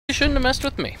You shouldn't have messed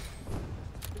with me.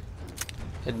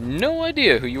 Had no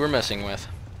idea who you were messing with.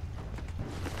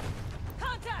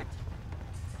 Contact!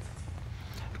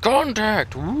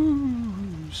 Contact! Woo!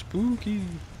 Spooky.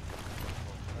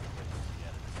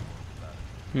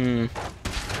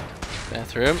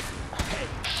 Bathroom.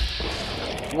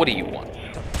 What do you want?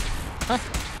 Huh?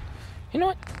 You know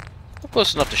what? I'm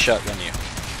close enough to shotgun you.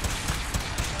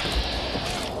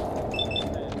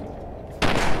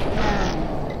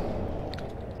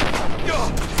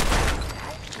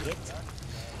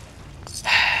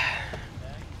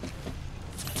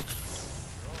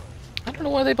 I don't know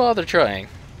why they bother trying.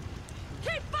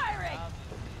 Keep firing!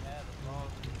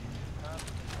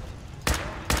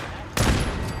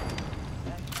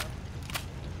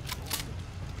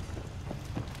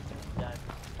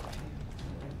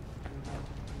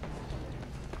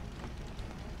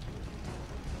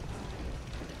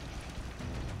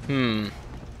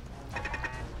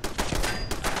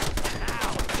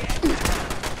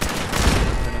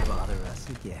 Gonna bother us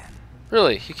again.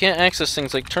 Really, you can't access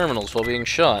things like terminals while being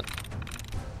shot.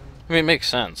 I mean, it makes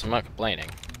sense. I'm not complaining.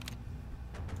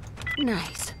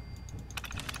 Nice.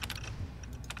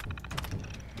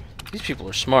 These people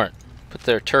are smart. Put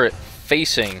their turret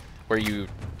facing where you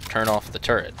turn off the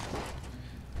turret.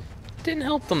 Didn't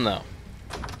help them, though.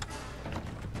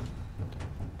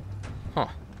 Huh.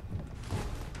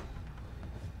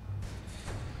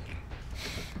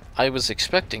 I was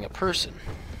expecting a person.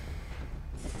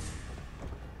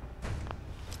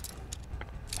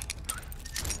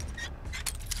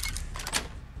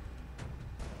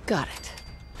 Got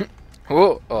it.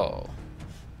 Whoa! Oh.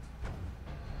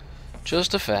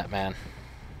 Just a fat man.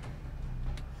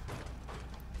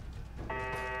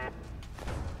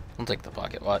 I'll take the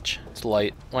pocket watch. It's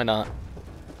light. Why not?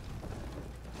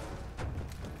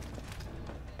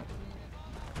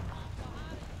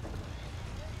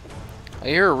 I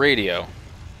hear a radio.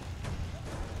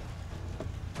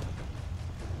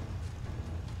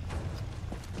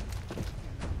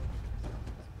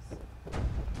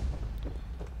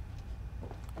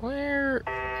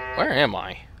 Where am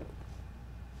I?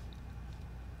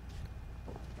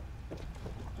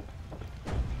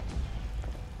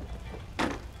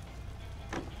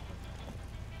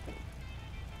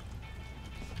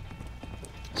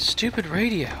 Stupid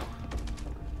radio.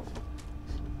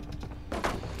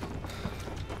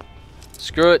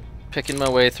 Screw it. Picking my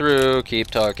way through. Keep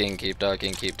talking, keep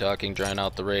talking, keep talking. Drown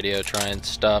out the radio. Try and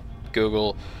stop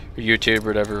Google or YouTube or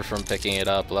whatever from picking it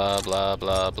up. Blah, blah,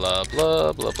 blah, blah,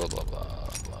 blah, blah, blah, blah, blah.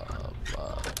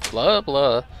 Blah,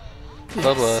 blah,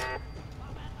 blah, blah.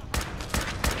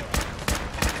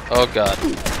 Oh god.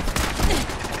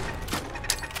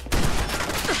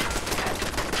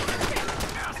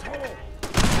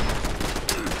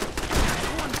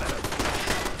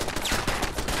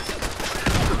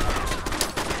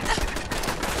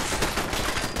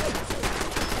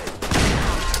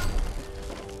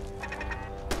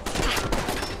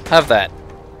 Have that.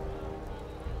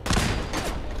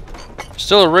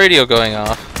 Still a radio going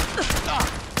off.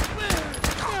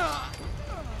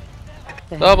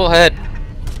 Double head.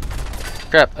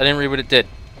 Crap, I didn't read what it did.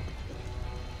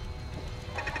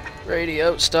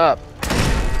 Radio, stop.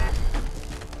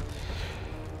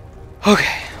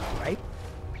 Okay. Right?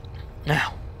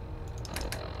 Now.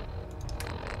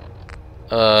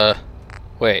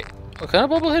 Wait. What kind of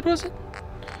bobblehead was it?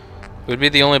 It would be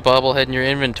the only bobblehead in your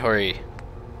inventory.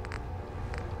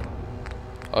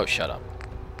 Oh, shut up.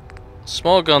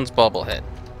 Small guns bobblehead.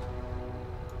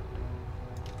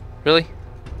 Really?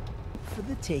 For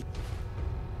the take.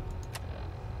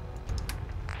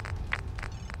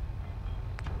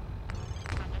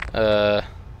 Oh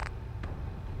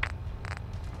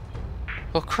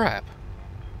crap.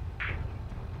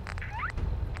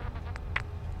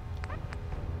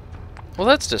 Well,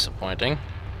 that's disappointing.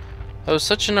 I was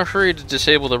such in a hurry to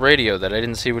disable the radio that I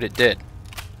didn't see what it did.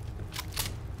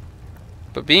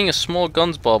 But being a small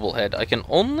guns bobblehead, I can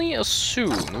only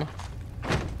assume,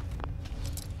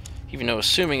 even though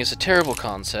assuming is a terrible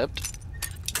concept,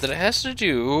 that it has to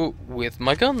do with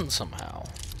my gun somehow.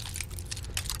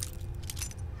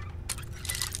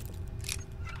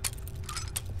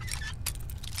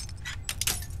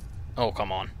 Oh,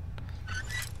 come on.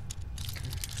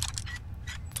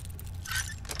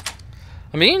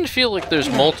 I'm beginning to feel like there's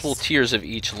multiple tiers of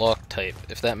each lock type,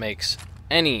 if that makes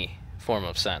any form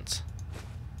of sense.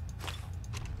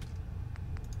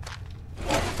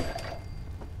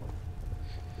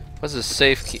 What's a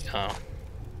safe key? Oh.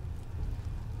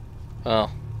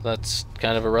 Well, that's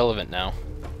kind of irrelevant now.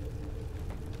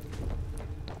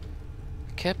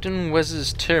 Captain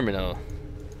Wes's terminal.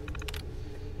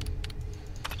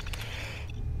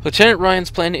 Lieutenant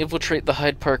Ryan's plan to infiltrate the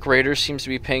Hyde Park Raiders seems to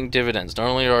be paying dividends. Not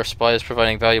only are our spies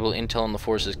providing valuable intel on the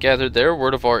forces gathered there,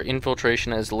 word of our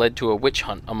infiltration has led to a witch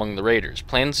hunt among the raiders.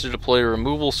 Plans to deploy a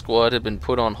removal squad have been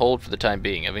put on hold for the time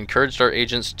being. I've encouraged our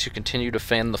agents to continue to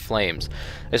fan the flames.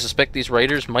 I suspect these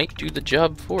raiders might do the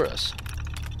job for us.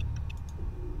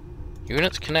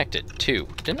 Units connected. 2.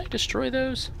 Didn't I destroy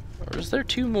those? Or is there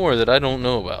 2 more that I don't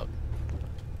know about?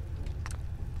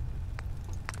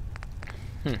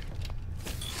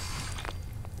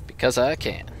 Because I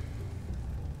can.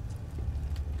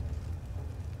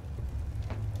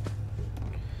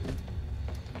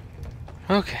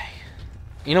 Okay.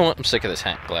 You know what? I'm sick of this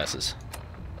hat glasses.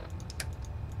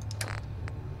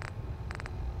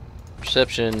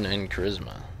 Perception and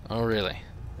charisma. Oh, really?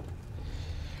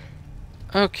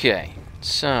 Okay.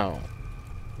 So.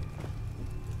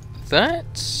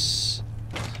 That's...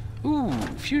 Ooh,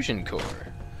 fusion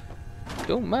core.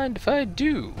 Don't mind if I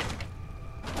do.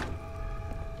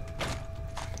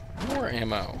 More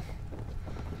ammo.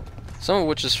 Some of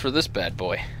which is for this bad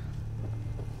boy.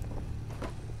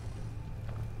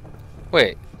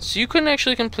 Wait, so you couldn't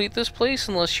actually complete this place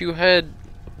unless you had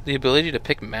the ability to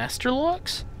pick master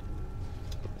locks?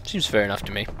 Seems fair enough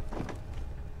to me.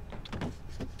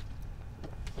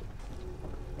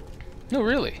 No,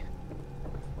 really.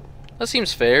 That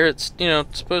seems fair. It's, you know,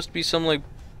 it's supposed to be some, like,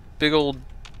 big old...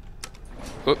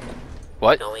 Oh,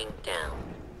 what? Going down.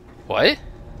 What?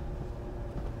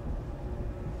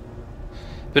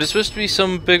 But it's supposed to be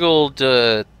some big old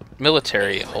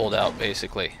military holdout,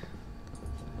 basically.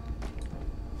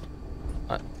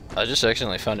 I just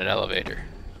accidentally found an elevator.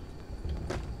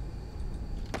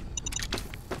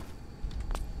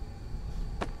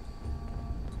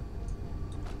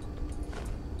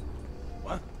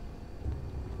 What?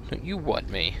 Don't you want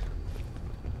me?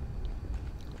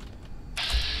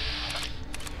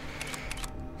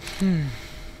 Hmm.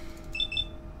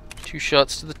 2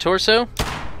 shots to the torso?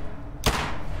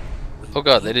 Oh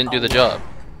god, they didn't do the job.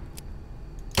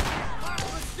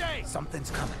 Something's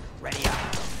coming. Ready up.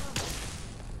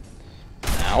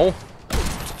 Ow.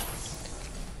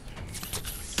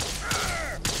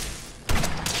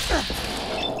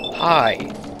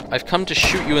 Hi. I've come to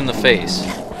shoot you in the face.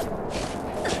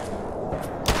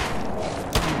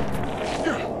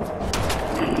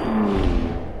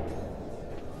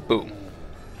 Boom.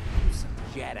 Some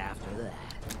jet after that.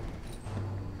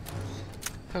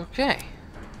 Okay.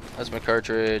 That's my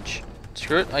cartridge.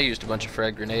 Screw it, I used a bunch of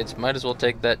frag grenades. Might as well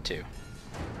take that too.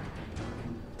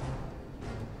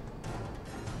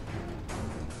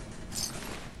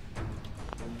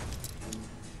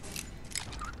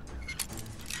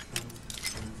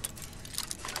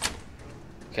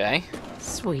 Okay.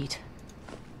 Sweet.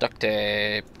 Duct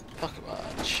tape. Fuck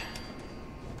much.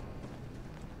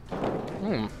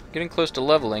 Getting close to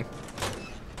leveling.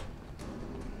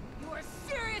 You are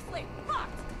seriously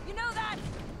fucked. You know that?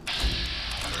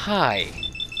 Hi.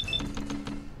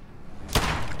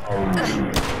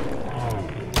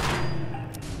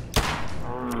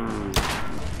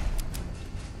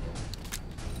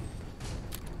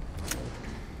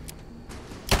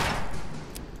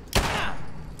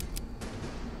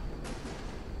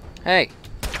 Hey.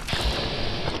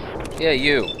 Yeah,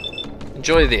 you.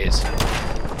 Enjoy these.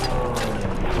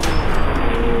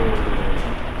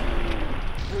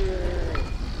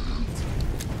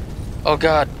 Oh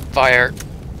god, fire.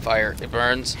 Fire, it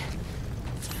burns.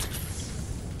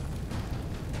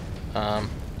 Oh,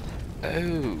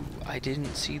 I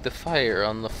didn't see the fire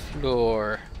on the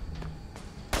floor.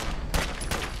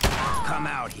 Come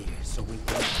out here so we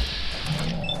can...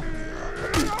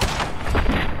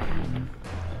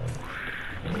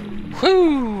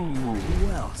 Whoo!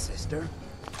 Well, sister.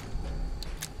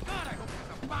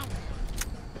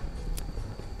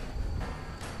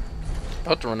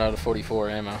 About to run out of 44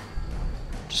 ammo.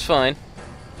 Which is fine.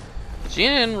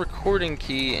 GN recording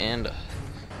key and...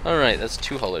 Alright, that's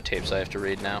 2 holotapes I have to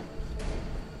read now.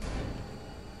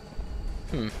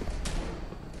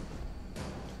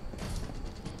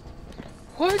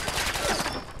 What?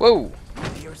 Whoa!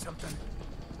 Hear something?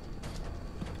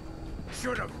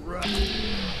 Should have run.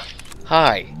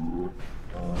 Hi.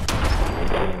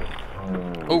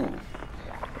 Oh.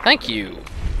 Thank you,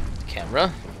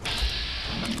 camera.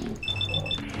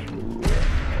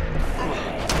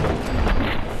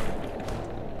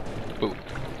 Ooh.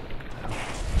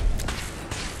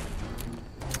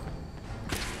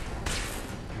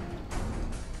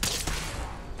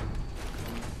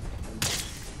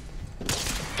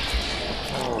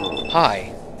 Hi.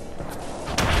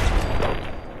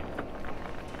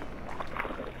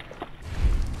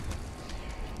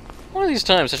 One of these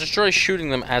times I should try shooting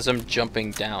them as I'm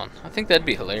jumping down. I think that'd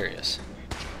be hilarious.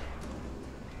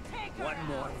 One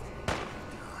more.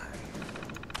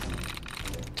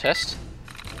 Test.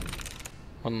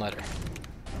 1 letter.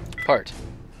 Part.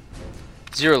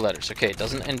 0 letters. Okay, it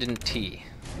doesn't end in T.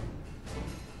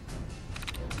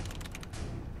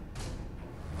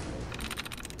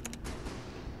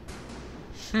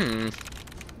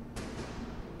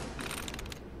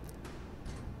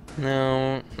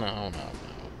 No, no, no, no.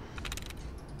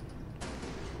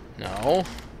 No.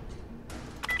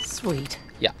 Sweet.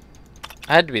 Yeah.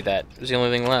 I had to be that. It was the only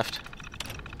thing left.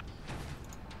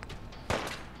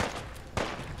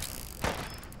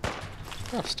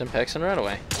 Oh, Stimpaks and right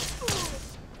away.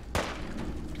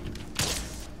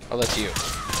 Oh, that's you.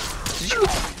 Did you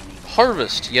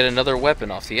harvest yet another weapon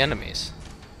off the enemies?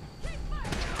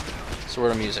 That's the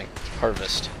word I'm using.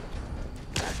 Harvest.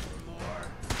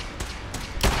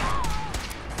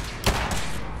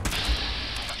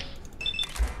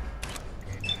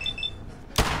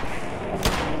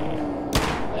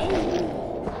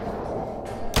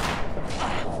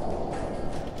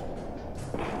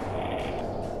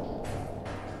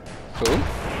 Boom.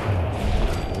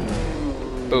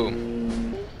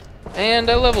 Boom. And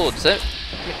I leveled. Is that?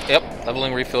 Yep,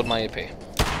 leveling refilled my AP.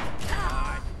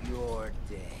 Not your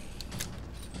day.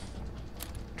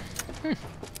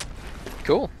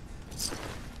 Cool.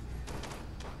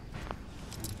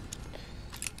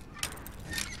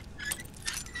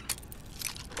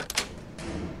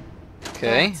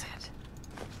 Okay. That's it.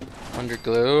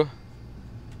 Underglue.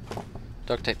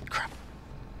 Duct tape. Crap.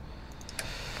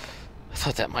 I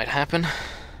thought that might happen.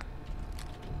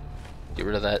 Get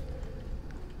rid of that.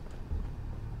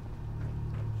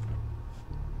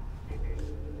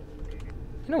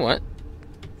 You know what?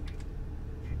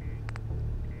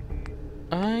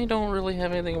 I don't really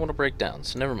have anything I want to break down,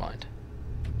 so never mind.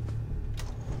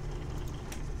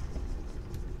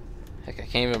 Heck, I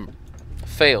can't even...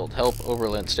 Failed. Help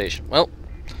Overland Station. Well,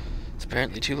 it's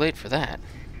apparently too late for that.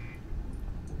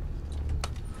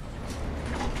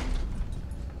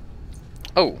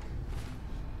 Oh.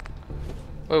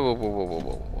 Whoa, whoa, whoa, whoa, whoa,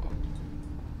 whoa, whoa.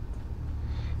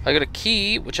 I got a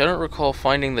key, which I don't recall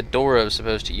finding the door I was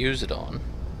supposed to use it on.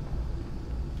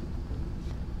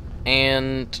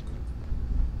 And...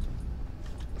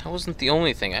 that wasn't the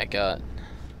only thing I got.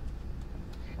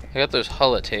 I got those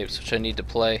holotapes, which I need to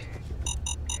play.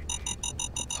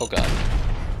 Oh god.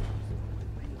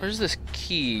 Where's this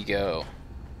key go?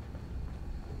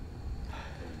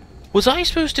 Was I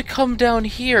supposed to come down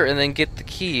here and then get the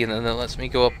key and then that lets me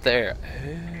go up there?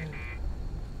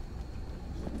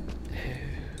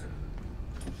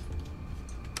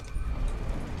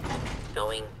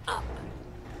 Going up.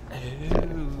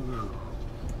 Oh.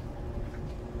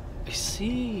 I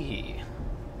see.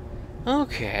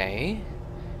 Okay.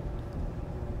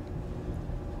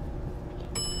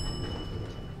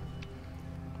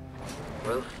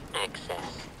 Roof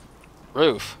access.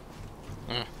 Roof.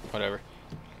 Whatever.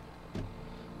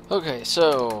 Okay,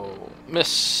 so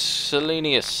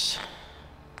miscellaneous.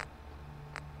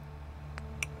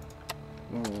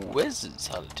 Where's this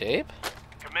holotape?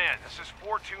 Command, this is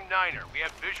 429er. We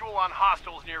have visual on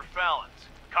hostiles near Fallon's.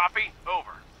 Copy?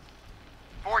 Over.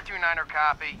 429er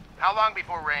copy. How long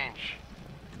before range?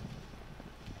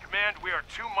 Command, we are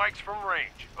 2 mics from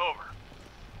range. Over.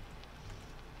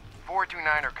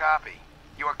 429er copy.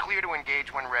 You are clear to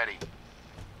engage when ready.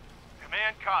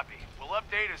 Command, copy. We'll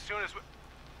update as soon as we...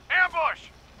 Ambush!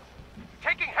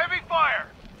 Taking heavy fire!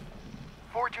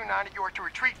 429er, you are to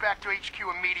retreat back to HQ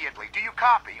immediately. Do you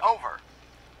copy? Over.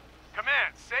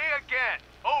 Command, say again.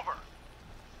 Over.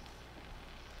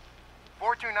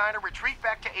 429er, retreat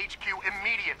back to HQ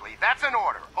immediately. That's an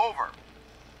order. Over.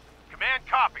 Command,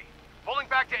 copy. Pulling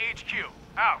back to HQ.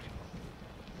 Out.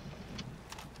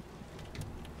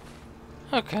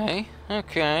 Okay,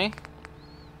 okay.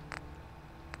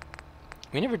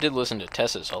 We never did listen to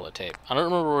Tessa's holotape. I don't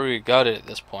remember where we got it at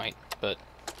this point, but...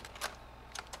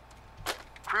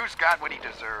 Cruz got what he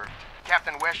deserved.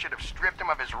 Captain West should have stripped him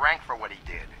of his rank for what he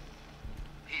did.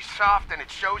 He's soft and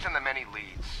it shows in the many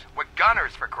leads. We're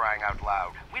gunners, for crying out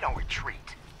loud. We don't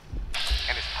retreat.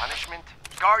 And his punishment?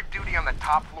 Guard duty on the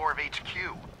top floor of HQ.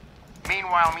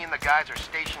 Meanwhile, me and the guys are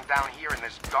stationed down here in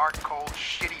this dark, cold,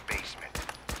 shitty basement.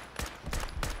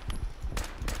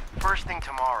 First thing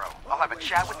tomorrow, I'll have a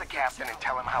chat with the captain and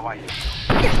tell him how I feel.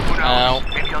 Who knows?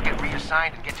 Maybe I'll get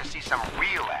reassigned and get to see some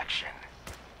real action.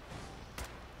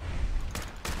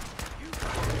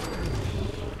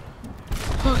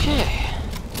 Okay.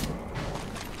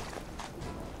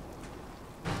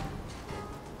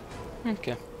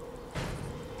 Okay.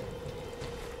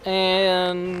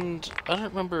 And I don't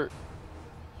remember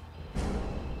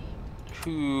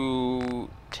who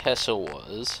Tessa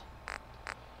was.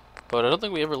 But I don't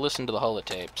think we ever listened to the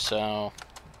holotape, so...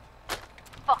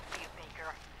 Fuck you,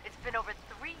 Baker. It's been over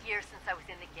 3 years since I was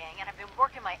in the gang, and I've been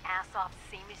working my ass off,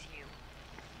 same as you.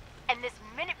 And this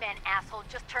Minuteman asshole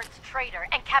just turns traitor,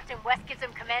 and Captain West gives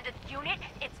him command of the unit.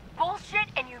 It's bullshit,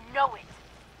 and you know it.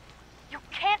 You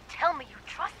can't tell me you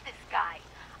trust this guy.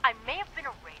 I may have been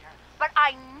a raider, but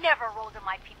I never rolled on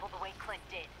my people the way Clint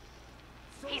did.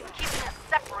 He's keeping us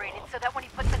separated so that when he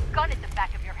puts a gun at the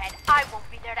back of your head, I won't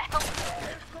be there to help you.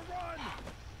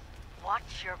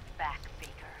 Watch your back,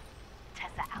 Baker.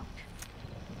 Tessa out.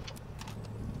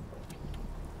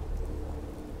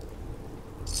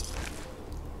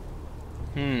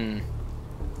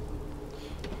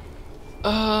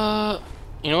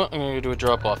 You know what? I'm gonna do a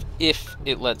drop-off if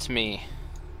it lets me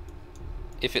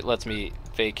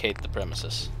vacate the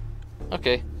premises.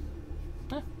 Okay.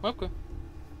 Okay.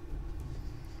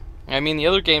 I mean, the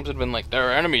other games have been like, there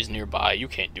are enemies nearby, you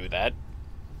can't do that.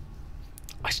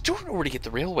 I still don't know where to get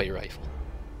the railway rifle.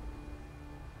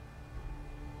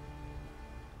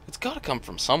 It's gotta come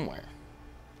from somewhere.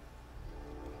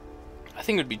 I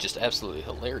think it would be just absolutely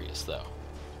hilarious, though.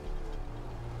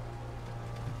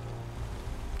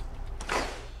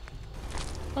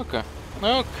 Okay.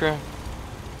 Okay.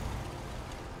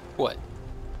 What?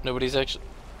 Nobody's actually...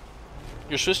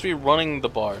 You're supposed to be running the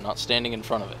bar, not standing in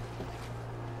front of it.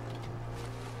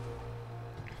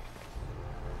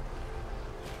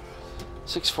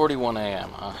 "6:41 a.m.,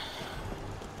 huh?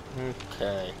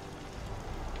 Okay.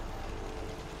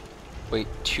 Wait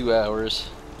 2 hours.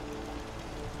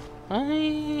 Oh,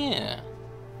 yeah.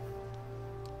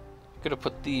 Could have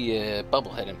put the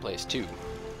bubblehead in place, too.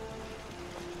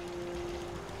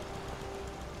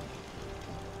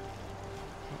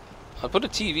 I put a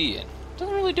TV in.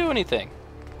 Doesn't really do anything.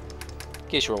 In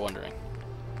case you were wondering.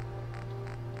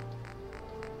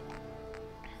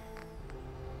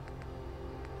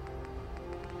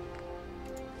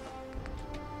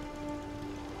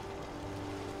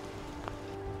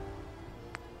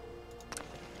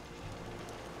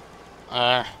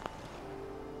 I'm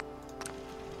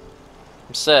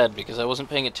sad because I wasn't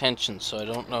paying attention, so I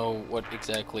don't know what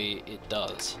exactly it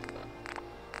does.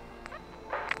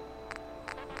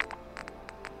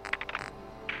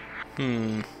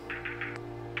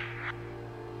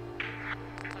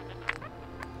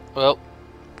 Well,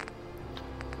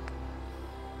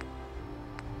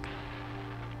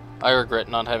 I regret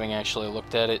not having actually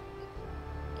looked at it.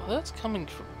 Well, that's coming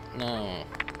from... No.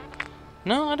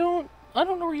 No, I don't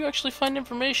know where you actually find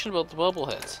information about the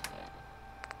bubbleheads.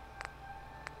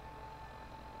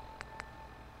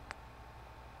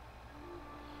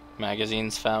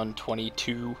 Magazines found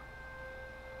 22.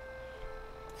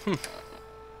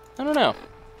 I don't know.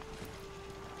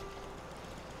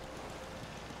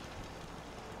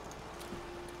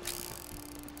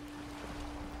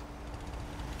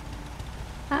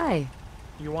 Hi.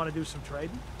 You want to do some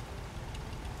trading?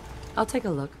 I'll take a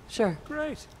look. Sure.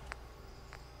 Great.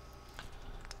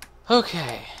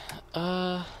 Okay.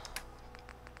 You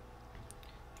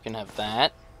can have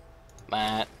that.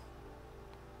 That.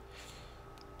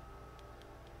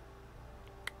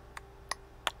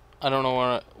 I don't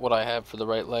know what I have for the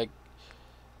right leg.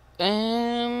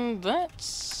 And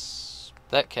that's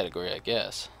that category, I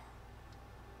guess.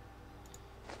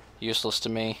 Useless to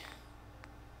me.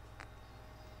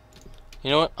 You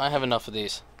know what? I have enough of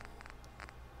these.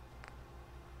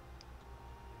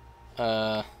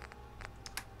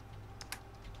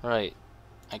 Right.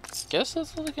 I guess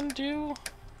that's what I can do.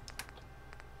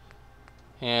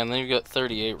 And then you've got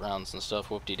 38 rounds and stuff.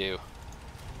 Whoop-de-doo.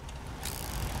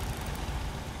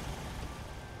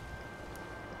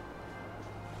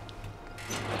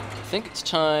 I think it's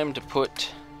time to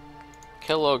put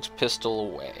Kellogg's pistol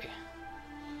away.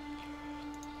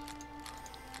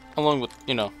 Along with,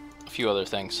 you know, a few other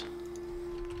things.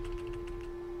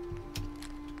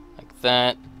 Like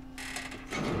that.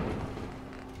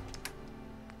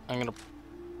 I'm gonna...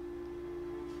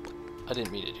 I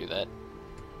didn't mean to do that.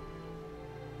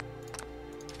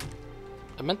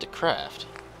 I meant to craft.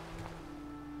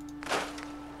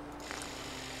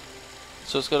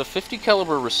 So it's got a 50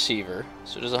 caliber receiver,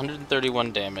 so it does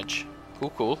 131 damage. Cool,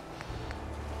 cool.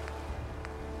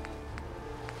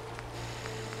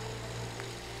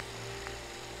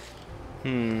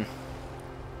 Do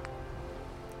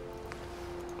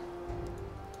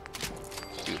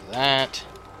that.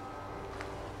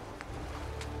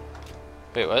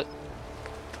 Wait, what?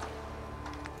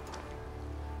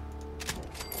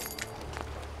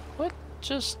 What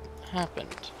just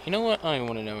happened? You know what? I don't even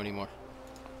want to know anymore.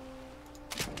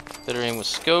 Better aim with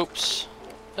scopes.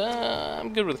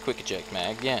 I'm good with a quick eject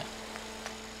mag, yeah.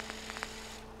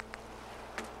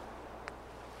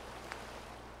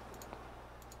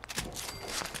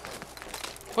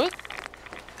 What?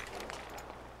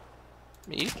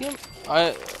 Medium?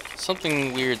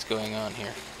 Something weird's going on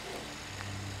here.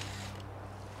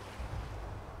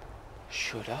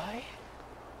 Should I?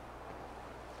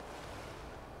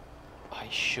 I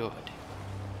should.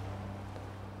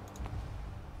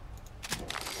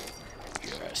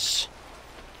 Yes.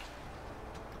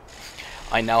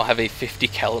 I now have a 50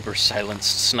 caliber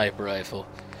silenced sniper rifle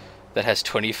that has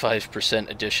 25%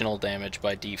 additional damage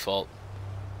by default.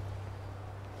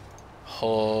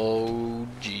 Oh,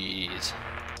 jeez.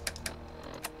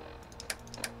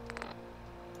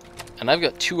 And I've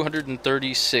got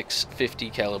 236 50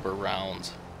 caliber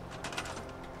rounds.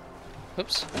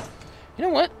 Oops. You know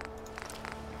what?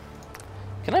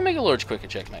 Can I make a large quick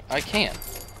eject mag? I can.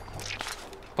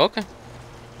 Okay.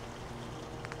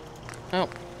 Oh,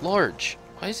 large.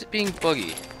 Why is it being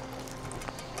buggy?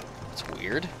 That's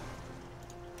weird.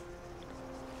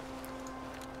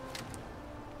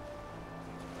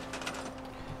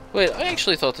 Wait, I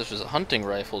actually thought this was a hunting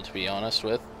rifle, to be honest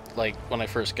with, like, when I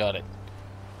first got it.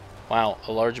 Wow,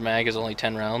 a large mag is only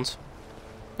 10 rounds?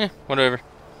 Eh, whatever.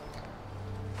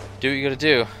 Do what you gotta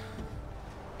do.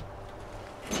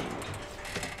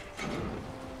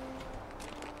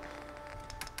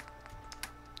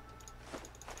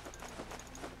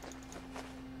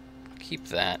 Keep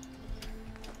that.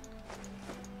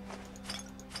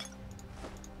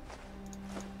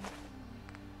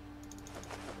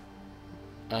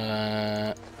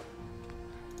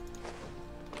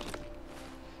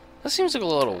 That seems like a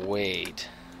lot of weight.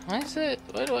 Why is it?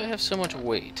 Why do I have so much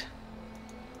weight?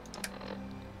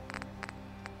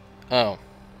 Oh.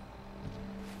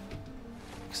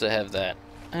 Because I have that.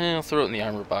 I'll throw it in the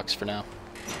armor box for now.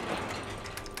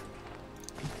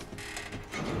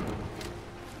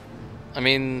 I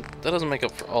mean, that doesn't make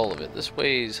up for all of it. This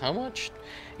weighs how much?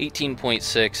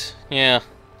 18.6. Yeah.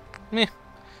 Meh.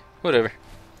 Whatever.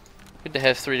 Good to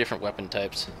have 3 different weapon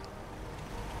types.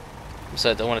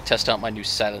 Besides, I want to test out my new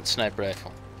silent sniper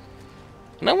rifle.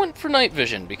 And I went for night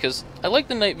vision, because I like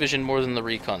the night vision more than the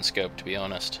recon scope, to be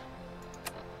honest.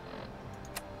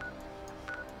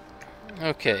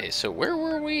 Okay, so where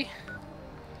were we?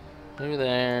 Over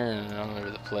there, and all over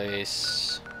the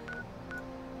place.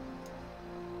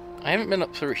 I haven't been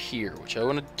up through here, which I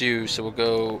want to do, so we'll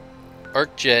go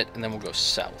arc jet, and then we'll go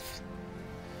south.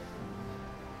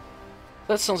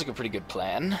 That sounds like a pretty good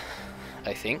plan,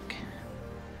 I think.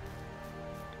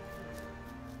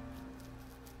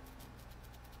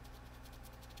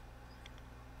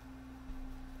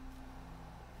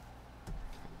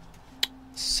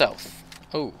 South.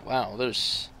 Oh, wow,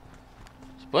 there's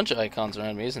a bunch of icons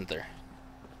around me, isn't there?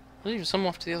 There's even some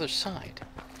off to the other side.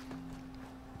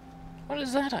 What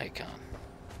is that icon?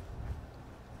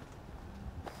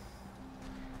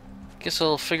 Guess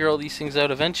I'll figure all these things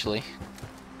out eventually.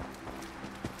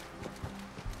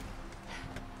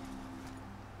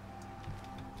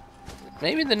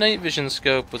 Maybe the night vision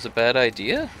scope was a bad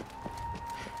idea?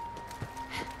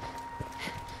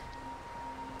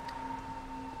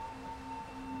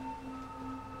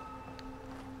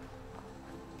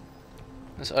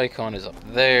 This icon is up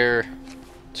there.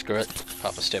 Screw it.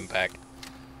 Pop a stim pack.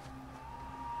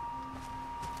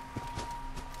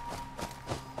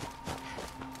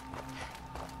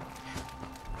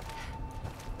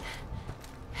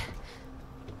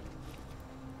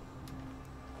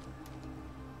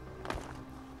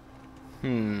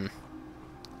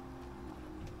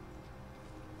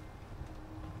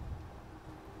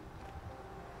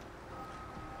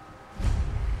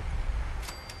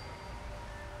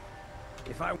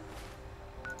 If I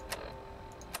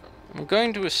I'm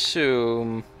going to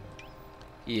assume...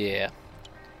 Yeah.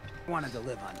 wanted to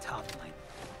live on top of my...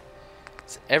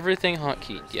 Is everything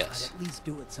hotkeyed? Yes. I'd at least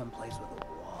do it someplace with a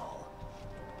wall.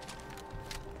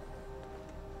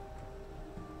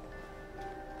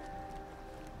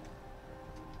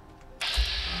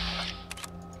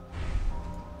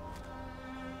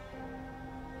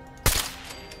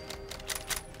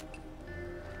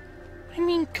 What do you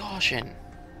mean caution?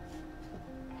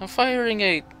 I'm firing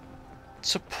a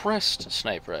suppressed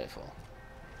sniper rifle.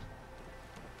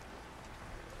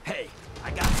 Hey,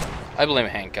 I got something. I blame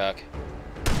Hancock.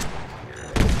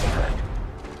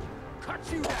 Cut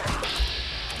you down.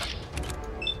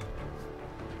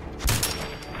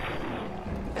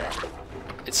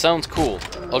 It sounds cool.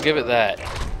 I'll give it that.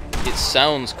 It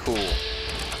sounds cool.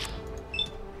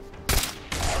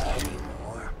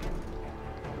 Anymore.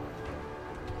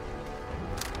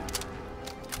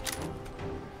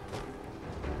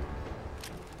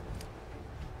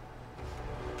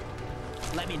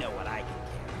 Let me know what I can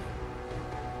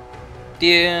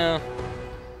carry. Yeah.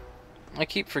 I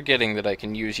keep forgetting that I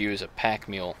can use you as a pack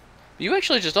mule. But you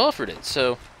actually just offered it,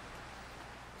 so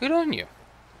good on you.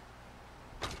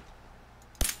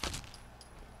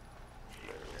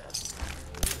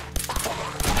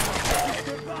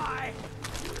 Goodbye.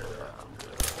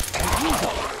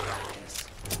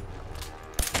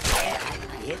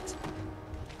 Hit.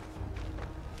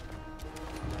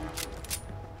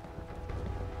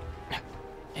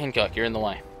 Hancock, you're in the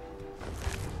way.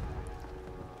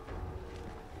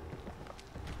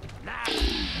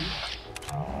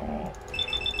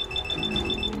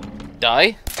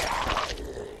 Die?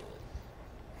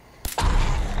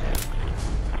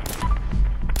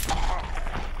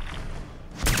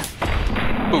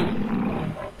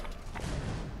 Boom.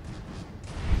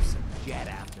 Get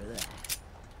after that.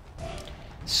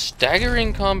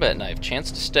 Staggering combat knife.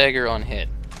 Chance to stagger on hit.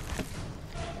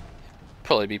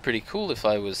 Probably be pretty cool if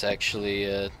I was actually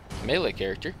a melee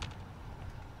character.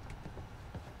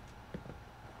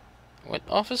 What?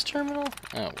 Office terminal?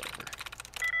 Oh, whatever.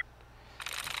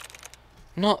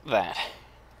 Not that.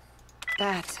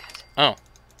 That's it. Oh,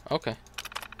 okay.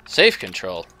 Safe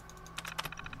control.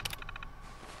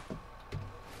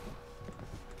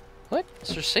 What? Is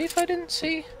there safe I didn't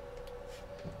see?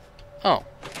 Oh.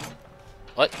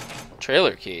 What?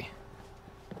 Trailer key.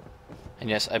 And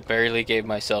yes, I barely gave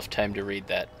myself time to read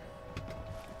that.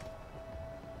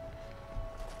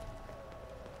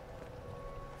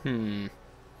 It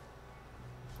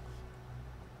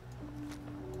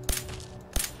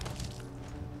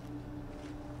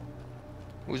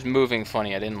was moving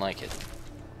funny, I didn't like it.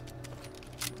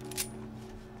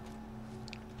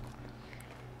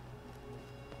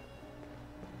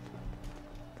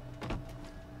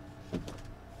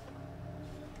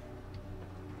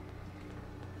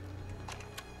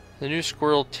 The new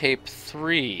Squirrel Tape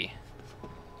 3.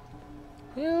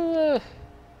 Well,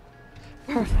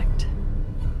 Perfect.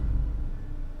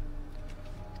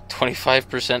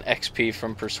 25% XP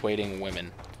from persuading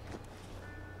women.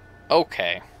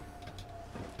 Okay.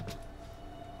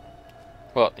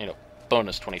 Well, you know,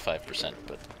 bonus 25%,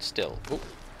 but still. Ooh.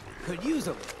 Could use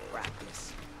a little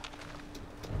practice.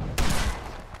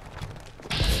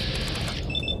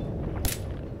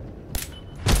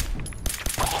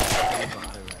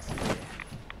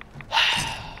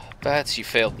 Bats, you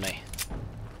failed me.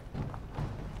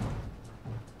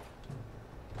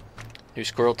 New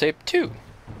Squirrel Tape 2.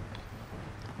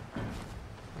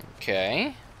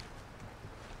 Okay.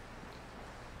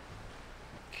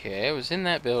 Okay, I was in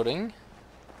that building.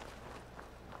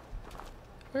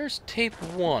 Where's Tape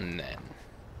 1 then?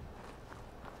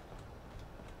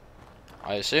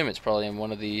 I assume it's probably in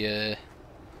one of the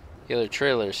other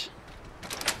trailers.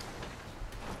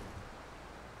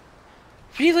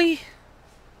 Really?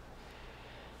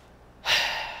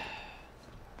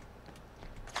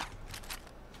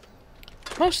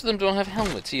 Most of them don't have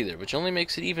helmets either, which only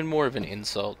makes it even more of an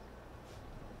insult.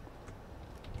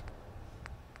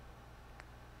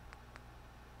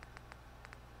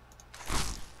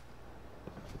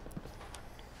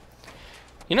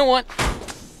 You know what?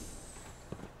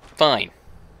 Fine.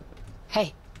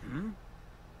 Hey.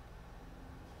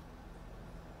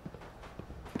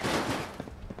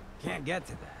 Can't get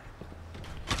to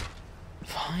that.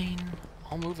 Fine.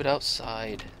 I'll move it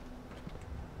outside.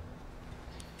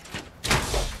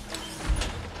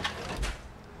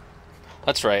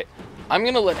 That's right. I'm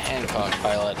gonna let Hancock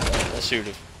pilot a suit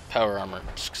of power armor,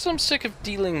 just because I'm sick of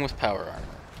dealing with power armor.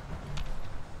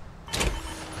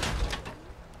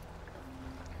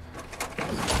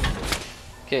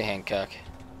 Okay, Hancock.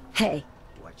 Hey.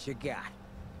 What you got?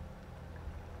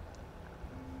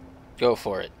 Go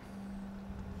for it.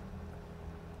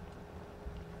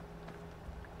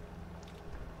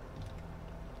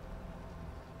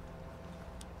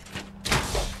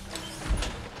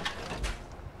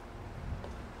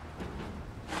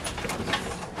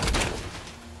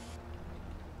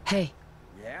 Hey.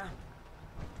 Yeah?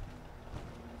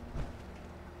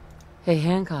 Hey,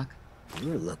 Hancock.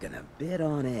 You're looking a bit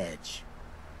on edge.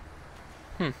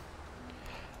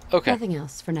 Okay. Nothing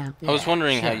else for now. I was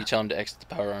wondering how sure. you tell him to exit the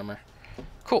power armor.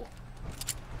 Cool.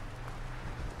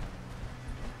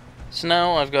 So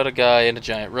now I've got a guy and a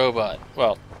giant robot.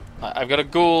 Well, I've got a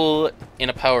ghoul in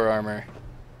a power armor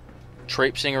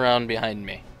traipsing around behind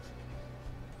me.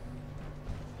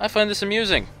 I find this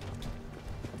amusing.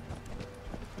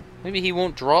 Maybe he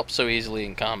won't drop so easily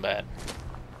in combat.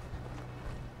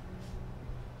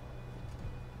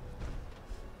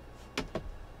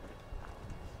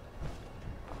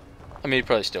 I mean, he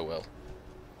probably still will.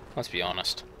 Let's be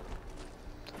honest.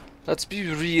 Let's be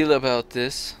real about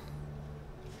this.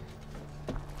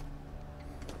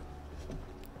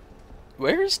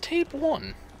 Where is tape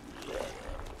 1?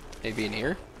 Maybe in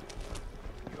here?